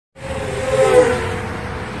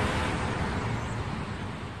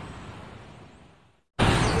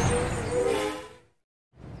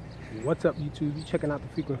What's up, YouTube? You checking out the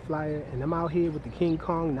Frequent Flyer, and I'm out here with the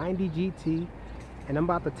Kingkong 90 GT, and I'm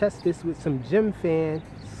about to test this with some Gemfan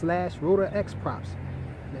 / RotorX props.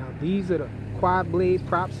 Now these are the quad blade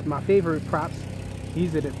props, my favorite props.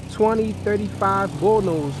 These are the 2035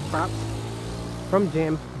 bullnose props from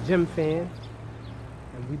Gemfan,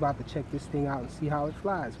 and we about to check this thing out and see how it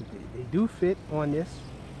flies with it. They do fit on this.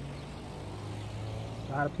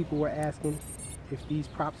 A lot of people were asking if these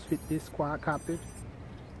props fit this quadcopter.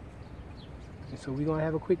 And so we're gonna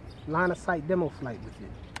have a quick line of sight demo flight with it.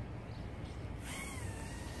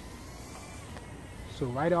 So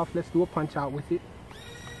right off, let's do a punch out with it.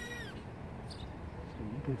 So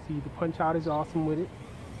you can see the punch out is awesome with it.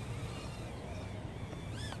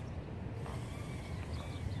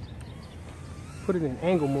 Put it in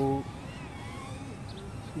angle mode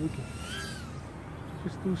so we can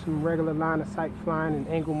just do some regular line of sight flying in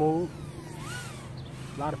angle mode.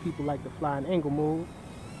 A lot of people like to fly in angle mode.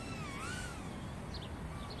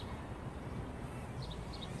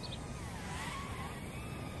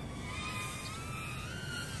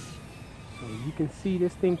 So you can see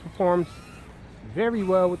this thing performs very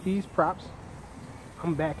well with these props.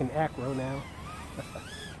 I'm back in acro now.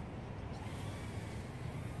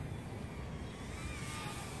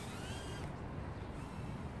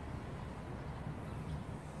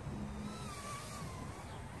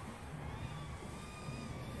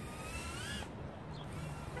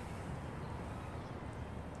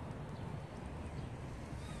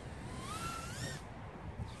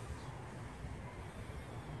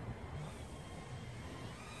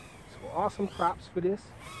 Awesome props for this.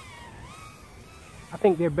 I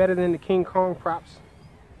think they're better than the Kingkong props.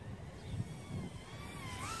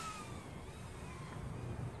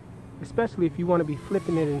 Especially if you want to be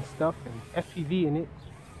flipping it and stuff and FPV in it.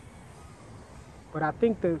 But I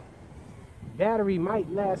think the battery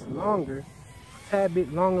might last longer, a tad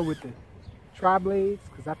bit longer with the tri-blades,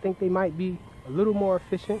 because I think they might be a little more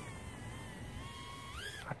efficient.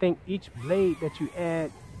 I think each blade that you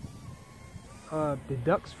add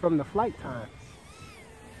deducts from the flight time.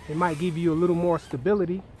 It might give you a little more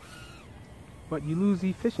stability, but you lose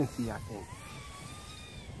efficiency, I think.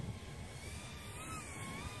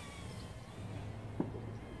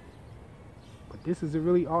 But this is a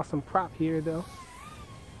really awesome prop here though.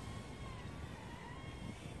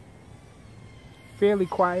 Fairly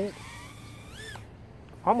quiet.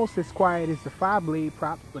 Almost as quiet as the 5-blade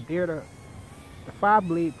prop, but the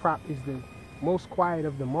 5-blade prop is the most quiet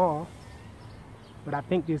of them all. But I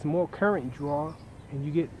think there's more current draw, and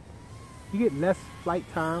you get less flight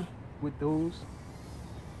time with those.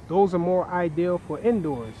 Those are more ideal for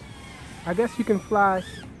indoors. I guess you can fly.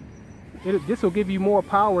 This will give you more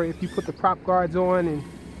power if you put the prop guards on and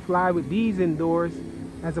fly with these indoors,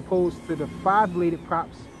 as opposed to the 5-bladed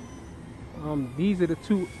props. These are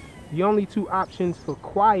the only two options for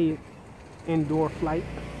quiet indoor flight.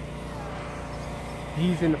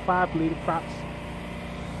 These and the 5-bladed props.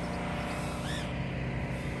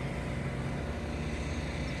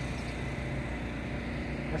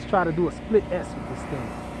 Let's try to do a split S with this thing.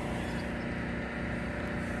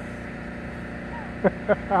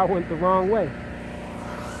 I went the wrong way.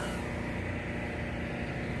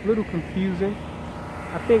 A little confusing.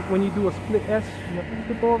 I think when you do a split S, you have to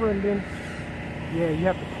flip over and then, yeah, you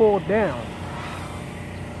have to pull down.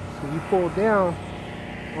 So you pull down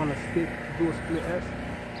on a stick to do a split S.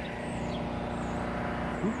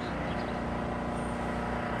 Oops.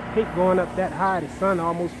 I hate going up that high. The sun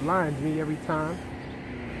almost blinds me every time.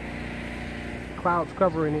 Clouds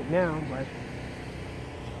covering it now, but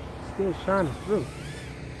still shining through.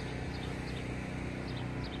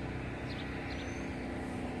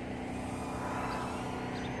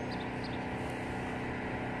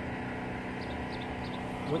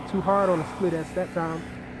 Went too hard on the split S that time.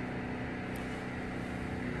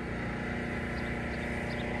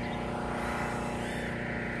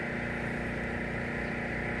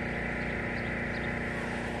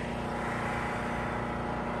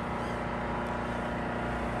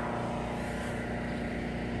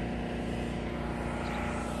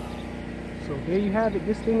 So there you have it.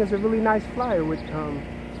 This thing is a really nice flyer with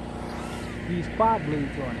these quad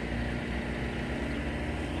blades on it.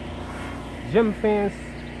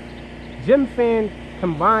 Gemfan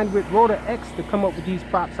combined with RotorX to come up with these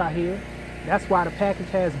props out here. That's why the package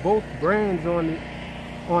has both brands on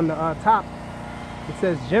the top. It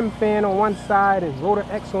says Gemfan on one side and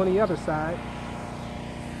RotorX on the other side.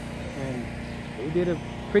 And they did a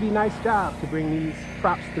pretty nice job to bring these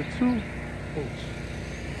props to 2-inch.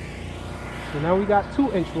 So now we got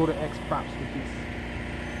 2-inch RotorX props with this.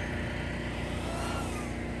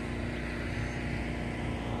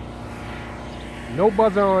 No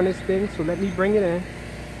buzzer on this thing, so let me bring it in.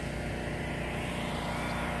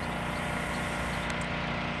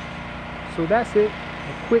 So that's it,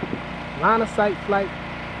 a quick line of sight flight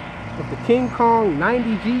of the Kingkong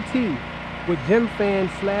 90 GT with Gemfan /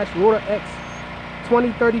 RotorX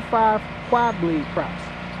 2035 quad blade props.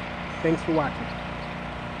 Thanks for watching.